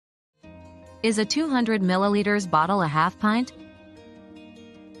Is a 200 milliliters bottle a half pint?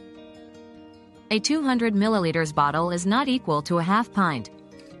 A 200 milliliters bottle is not equal to a half pint.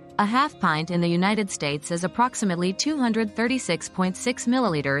 A half pint in the United States is approximately 236.6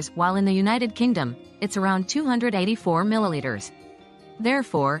 milliliters, while in the United Kingdom, it's around 284 milliliters.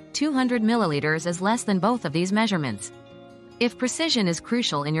 Therefore, 200 milliliters is less than both of these measurements. If precision is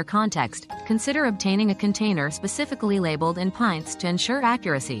crucial in your context, consider obtaining a container specifically labeled in pints to ensure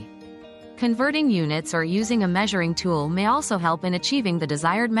accuracy. Converting units or using a measuring tool may also help in achieving the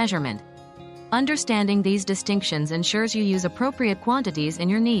desired measurement. Understanding these distinctions ensures you use appropriate quantities in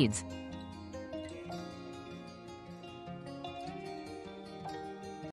your needs.